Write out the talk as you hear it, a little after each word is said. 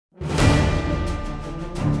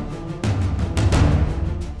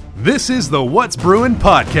This is the What's Brewing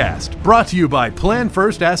podcast, brought to you by Plan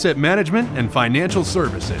First Asset Management and Financial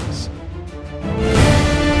Services.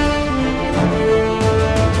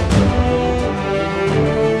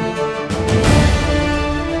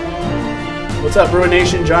 What's up, Bruin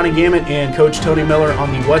Nation? Johnny Gammett and Coach Tony Miller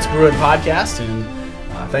on the What's Brewing podcast, and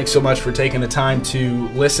thanks so much for taking the time to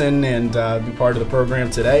listen and be part of the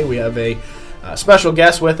program today. We have a special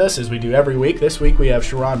guest with us, as we do every week. This week we have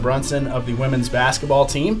Sharon Brunson of the women's basketball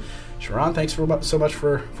team. Sharon, thanks so much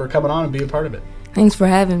for coming on and being part of it. Thanks for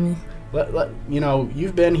having me.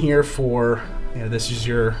 You've been here for, this is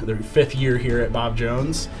the fifth year here at Bob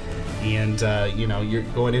Jones, and you're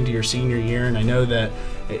going into your senior year, and I know that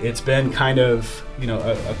it's been kind of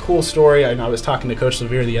a cool story. I was talking to Coach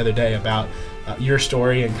Levere the other day about your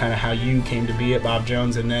story and kind of how you came to be at Bob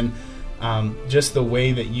Jones, and then just the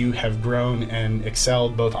way that you have grown and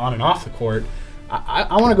excelled both on and off the court.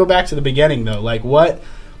 I want to go back to the beginning, though.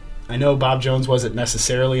 I know Bob Jones wasn't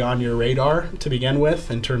necessarily on your radar to begin with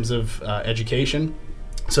in terms of education.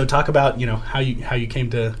 So talk about how you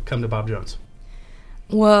came to Bob Jones.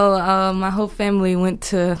 Well, my whole family went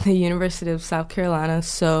to the University of South Carolina,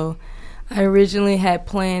 so I originally had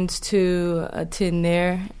plans to attend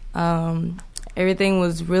there. Everything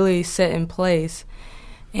was really set in place.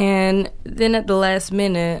 And then at the last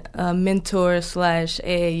minute, a mentor /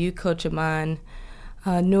 AAU coach of mine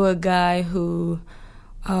knew a guy who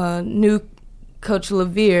knew Coach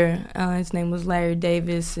Levere. His name was Larry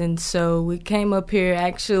Davis. And so we came up here.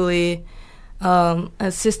 Actually,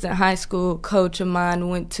 assistant high school coach of mine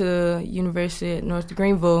went to University at North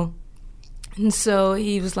Greenville. And so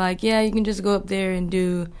he was like, yeah, you can just go up there and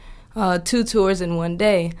do 2 tours in one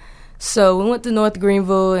day. So we went to North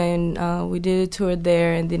Greenville, and we did a tour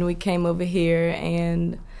there, and then we came over here,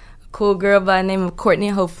 and a cool girl by the name of Courtney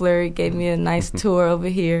Hofler gave me a nice tour over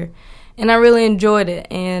here, and I really enjoyed it.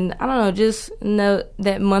 And I don't know, just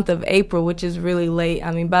that month of April, which is really late. I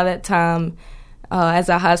mean, by that time, as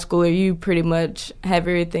a high schooler, you pretty much have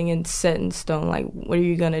everything set in stone, like what are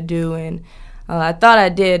you going to do? And I thought I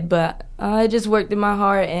did, but it just worked in my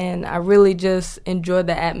heart, and I really just enjoyed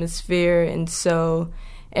the atmosphere. And so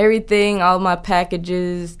everything, all my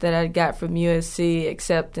packages that I got from USC,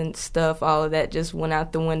 acceptance stuff, all of that just went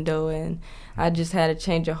out the window, and I just had a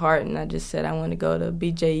change of heart, and I just said I want to go to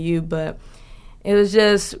BJU. But it was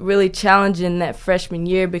just really challenging that freshman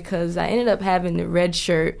year because I ended up having the red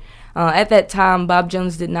shirt. At that time, Bob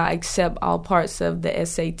Jones did not accept all parts of the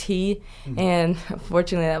SAT, and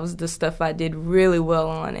fortunately that was the stuff I did really well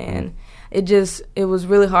on, and it was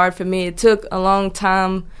really hard for me. It took a long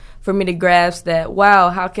time for me to grasp that,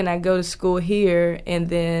 wow, how can I go to school here and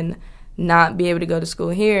then not be able to go to school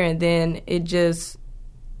here? And then it just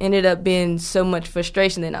ended up being so much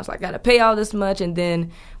frustration. Then I was like, I got to pay all this much. And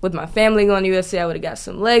then with my family going to USC, I would have got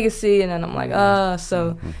some legacy. And then I'm like,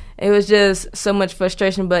 so it was just so much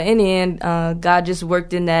frustration. But in the end, God just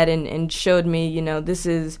worked in that and showed me, this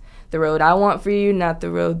is the road I want for you, not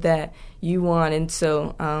the road that you want. And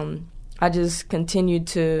so I just continued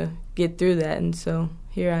to get through that. And so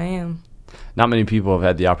here I am. Not many people have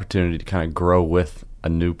had the opportunity to kind of grow with a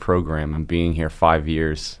new program, and being here 5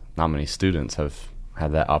 years, not many students have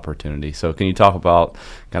had that opportunity. So can you talk about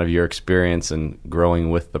kind of your experience and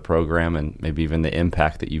growing with the program and maybe even the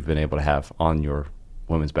impact that you've been able to have on your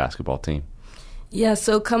women's basketball team? Yeah,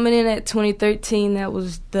 so coming in at 2013, that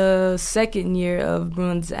was the second year of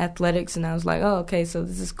Bruins athletics, and I was like, oh, okay, so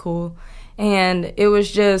this is cool. And it was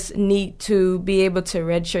just neat to be able to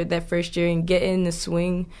redshirt that first year and get in the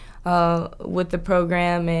swing with the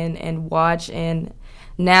program and watch. And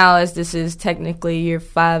now, as this is technically year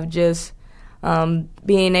 5, just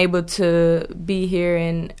being able to be here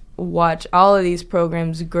and watch all of these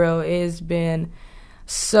programs grow, it has been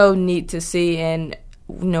so neat to see. And,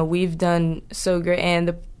 we've done so great.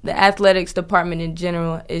 And the athletics department in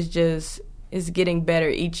general is getting better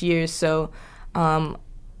each year. So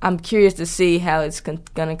I'm curious to see how it's going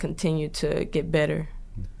to continue to get better.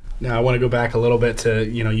 Now, I want to go back a little bit to,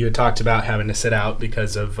 you had talked about having to sit out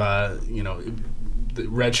because of, the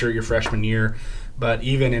redshirt your freshman year. But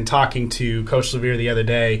even in talking to Coach Levere the other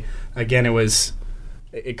day, again,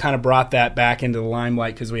 it kind of brought that back into the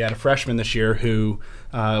limelight because we had a freshman this year who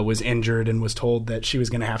was injured and was told that she was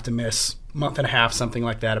going to have to miss a month and a half, something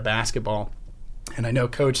like that, of basketball. And I know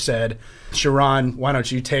Coach said, Sharon, why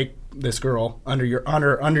don't you take this girl under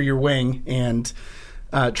your wing and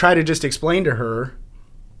try to just explain to her,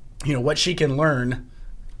 what she can learn,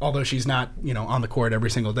 although she's not, on the court every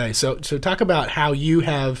single day. So talk about how you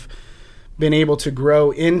have been able to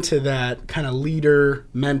grow into that kind of leader,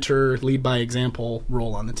 mentor, lead by example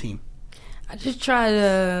role on the team. I just try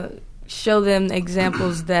to show them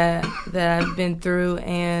examples that I've been through,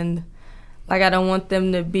 and like I don't want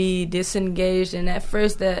them to be disengaged. And at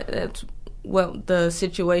first, that's what the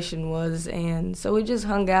situation was, and so we just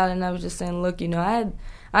hung out, and I was just saying, look,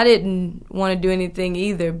 I didn't want to do anything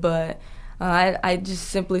either, but I just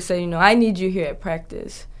simply said, I need you here at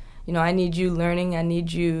practice. I need you learning. I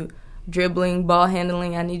need you dribbling, ball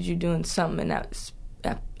handling. I need you doing something, and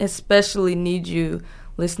I especially need you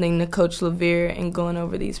listening to Coach LaVere and going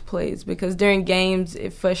over these plays, because during games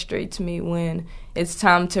it frustrates me when it's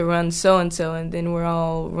time to run so-and-so and then we're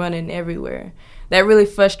all running everywhere. That really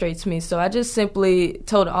frustrates me. So I just simply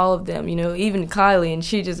told all of them, even Kylie, and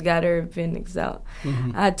she just got her appendix out.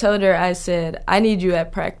 Mm-hmm. I told her, I said, I need you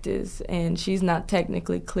at practice, and she's not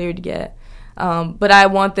technically cleared yet. But I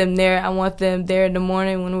want them there. I want them there in the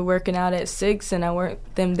morning when we're working out at 6, and I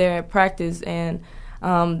want them there at practice. And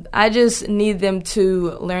I just need them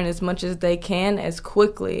to learn as much as they can, as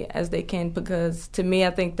quickly as they can, because to me,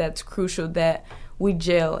 I think that's crucial that we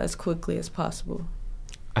gel as quickly as possible.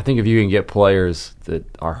 I think if you can get players that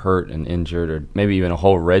are hurt and injured, or maybe even a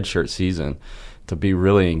whole redshirt season, to be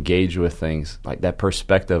really engaged with things, like that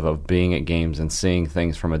perspective of being at games and seeing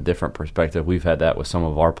things from a different perspective. We've had that with some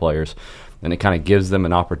of our players, and it kind of gives them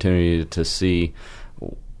an opportunity to see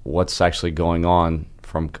what's actually going on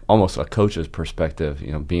from almost a coach's perspective,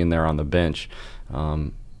 being there on the bench.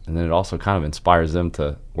 And then it also kind of inspires them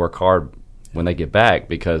to work hard when they get back,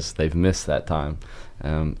 because they've missed that time.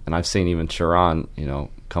 And I've seen even Sharon,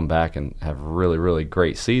 come back and have really, really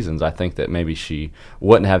great seasons. I think that maybe she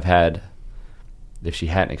wouldn't have had if she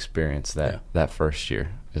hadn't experienced that first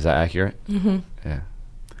year. Is that accurate? Mm-hmm. Yeah.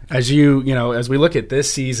 As as we look at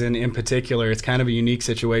this season in particular, it's kind of a unique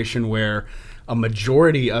situation where a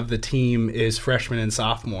majority of the team is freshmen and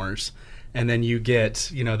sophomores, and then you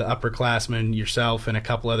get, the upperclassmen, yourself, and a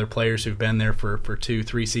couple other players who've been there for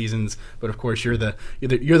 2-3 seasons. But of course, you're the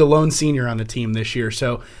lone senior on the team this year.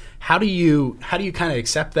 So how do you kind of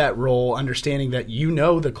accept that role, understanding that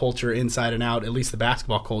the culture inside and out, at least the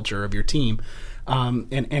basketball culture of your team,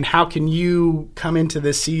 and how can you come into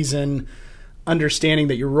this season understanding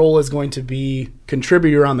that your role is going to be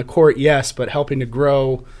contributor on the court, yes, but helping to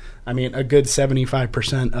grow, a good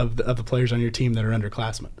 75% of the players on your team that are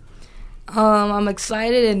underclassmen? I'm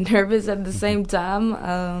excited and nervous at the same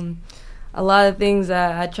time. A lot of things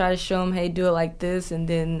I try to show them, hey, do it like this, and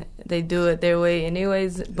then they do it their way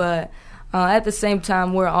anyways. But at the same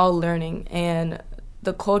time, we're all learning, and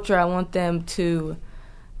the culture I want them to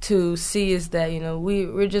see is that,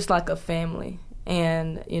 we're just like a family,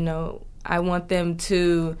 and, I want them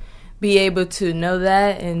to be able to know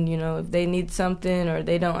that, and, if they need something or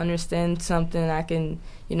they don't understand something, I can,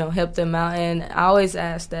 help them out. And I always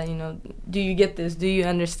ask that, do you get this? Do you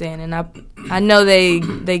understand? And I know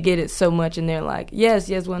they get it so much, and they're like, yes,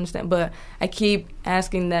 we understand. But I keep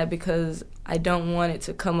asking that because I don't want it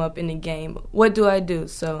to come up in the game. What do I do?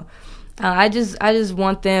 So I just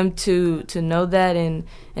want them to know that, and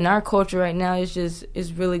our culture right now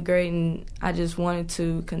is really great, and I just wanted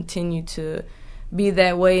to continue to be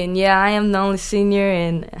that way. And I am the only senior,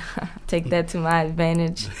 and take that to my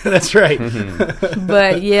advantage. That's right.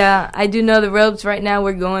 But I do know the ropes right now.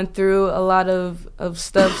 We're going through a lot of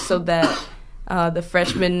stuff so that the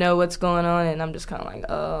freshmen know what's going on, and I'm just kind of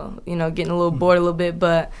like, getting a little bored a little bit.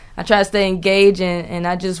 But I try to stay engaged, and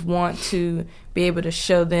I just want to be able to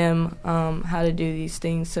show them how to do these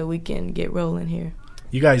things so we can get rolling here.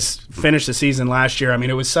 You guys finished the season last year.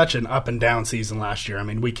 It was such an up and down season last year.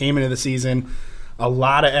 We came into the season a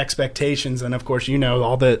lot of expectations, and of course,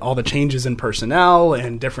 all the changes in personnel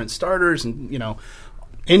and different starters, and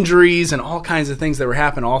injuries and all kinds of things that were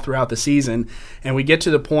happening all throughout the season. And we get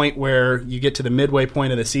to the point where you get to the midway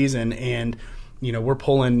point of the season, and we're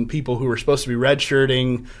pulling people who were supposed to be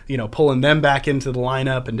redshirting, pulling them back into the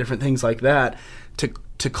lineup and different things like that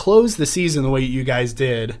to close the season the way you guys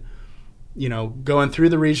did. Going through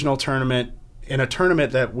the regional tournament, in a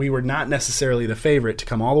tournament that we were not necessarily the favorite, to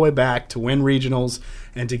come all the way back to win regionals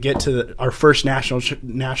and to get to our first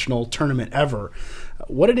national tournament ever.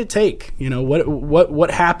 What did it take?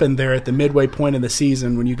 What happened there at the midway point of the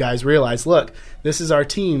season when you guys realized, look, this is our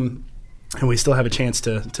team, and we still have a chance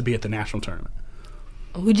to be at the national tournament?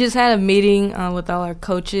 We just had a meeting with all our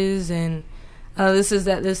coaches, and this is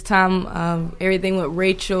at this time everything with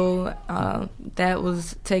Rachel that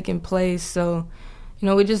was taking place. So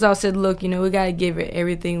we just all said, look, we got to give it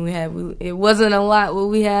everything we have. It wasn't a lot what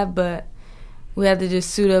we had, but we had to just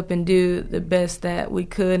suit up and do the best that we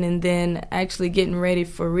could. And then actually getting ready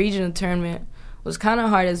for regional tournament was kind of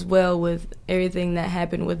hard as well, with everything that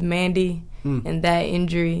happened with Mandy and that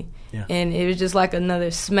injury. Yeah. And it was just like another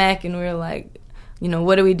smack, and we were like,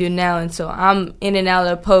 what do we do now? And so I'm in and out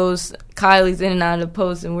of the post. Kylie's in and out of the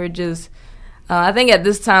post, and we're just I think at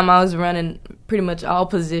this time I was running pretty much all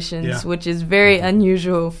positions, which is very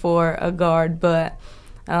unusual for a guard. But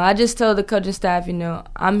I just told the coaching staff,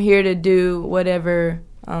 I'm here to do whatever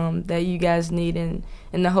that you guys need, and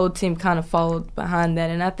the whole team kind of followed behind that.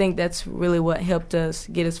 And I think that's really what helped us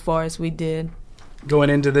get as far as we did. Going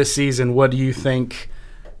into this season, what do you think,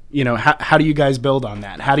 how do you guys build on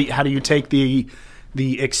that? How do you take the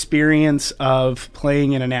experience of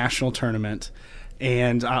playing in a national tournament,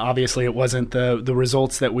 and obviously it wasn't the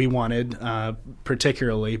results that we wanted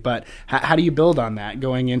particularly, but how do you build on that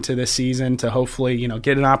going into this season to hopefully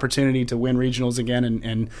get an opportunity to win regionals again,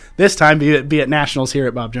 and this time be at nationals here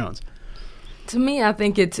at Bob Jones? To me, I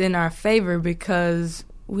think it's in our favor because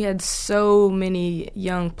we had so many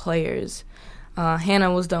young players.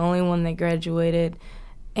 Hannah was the only one that graduated,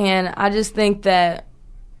 and I just think that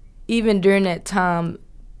even during that time,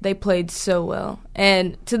 they played so well.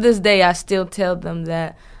 And to this day, I still tell them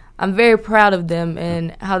that I'm very proud of them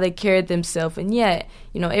and how they carried themselves. And yet,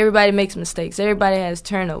 everybody makes mistakes. Everybody has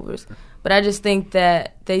turnovers. But I just think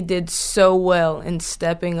that they did so well in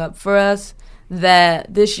stepping up for us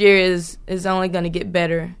that this year is only going to get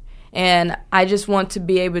better. And I just want to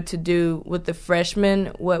be able to do with the freshmen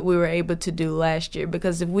what we were able to do last year.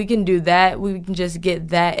 Because if we can do that, we can just get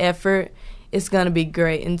that effort, it's going to be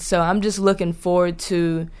great. And so I'm just looking forward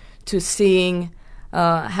to seeing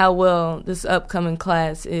how well this upcoming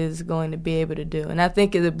class is going to be able to do. And I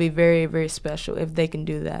think it would be very, very special if they can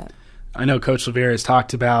do that. I know Coach Levere has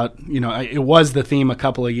talked about, it was the theme a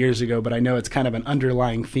couple of years ago, but I know it's kind of an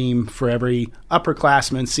underlying theme for every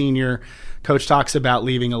upperclassman, senior. Coach talks about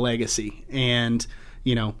leaving a legacy. And,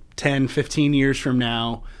 10, 15 years from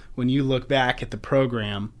now, when you look back at the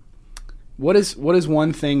program, what is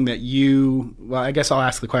one thing that I guess I'll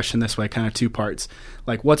ask the question this way, kind of two parts.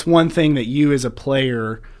 Like, what's one thing that you as a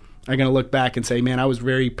player are going to look back and say, man, I was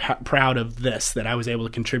very proud of this, that I was able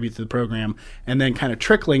to contribute to the program, and then kind of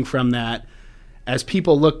trickling from that, as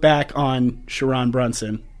people look back on Sherron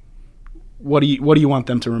Brunson, what do you want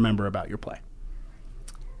them to remember about your play?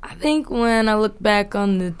 I think when I look back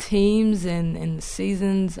on the teams and the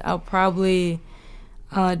seasons, I'll probably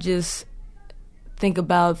just think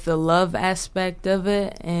about the love aspect of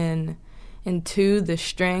it, and two, the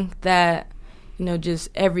strength that, just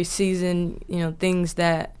every season, things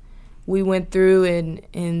that we went through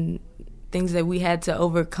and things that we had to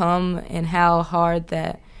overcome, and how hard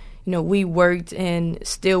that, we worked and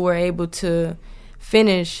still were able to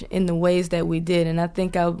finish in the ways that we did. And I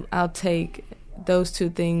think I'll take those two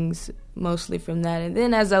things mostly from that. And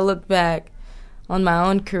then as I look back on my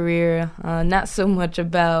own career, not so much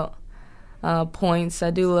about points. I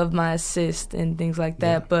do love my assists and things like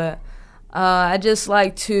that, but I just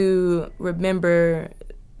like to remember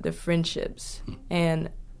the friendships, and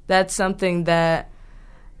that's something that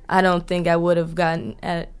I don't think I would have gotten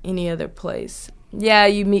at any other place. Yeah,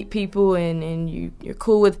 you meet people and you're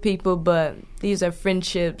cool with people, but these are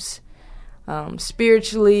friendships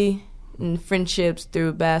spiritually, and friendships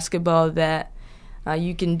through basketball that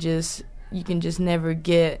you can just never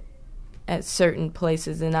get at certain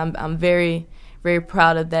places. And I'm very, very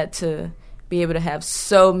proud of that, to be able to have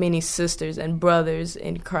so many sisters and brothers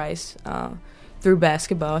in Christ through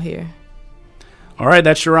basketball here. All right,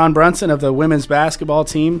 that's Sherron Brunson of the women's basketball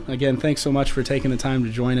team. Again, thanks so much for taking the time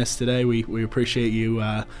to join us today. We appreciate you.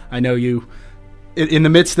 I know you, in the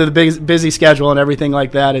midst of the busy schedule and everything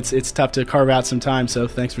like that, it's tough to carve out some time, so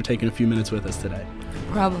thanks for taking a few minutes with us today.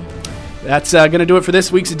 No problem. That's going to do it for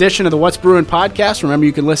this week's edition of the What's Brewing podcast. Remember,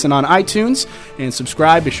 you can listen on iTunes and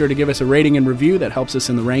subscribe. Be sure to give us a rating and review. That helps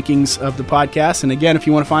us in the rankings of the podcast. And again, if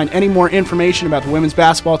you want to find any more information about the women's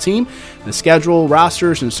basketball team, the schedule,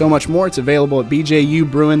 rosters, and so much more, it's available at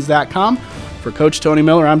bjubruins.com. For Coach Tony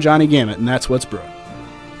Miller, I'm Johnny Gammett, and that's What's Brewing.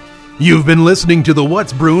 You've been listening to the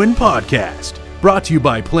What's Brewing podcast, brought to you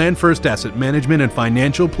by Plan First Asset Management and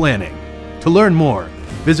Financial Planning. To learn more,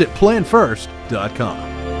 visit planfirst.com.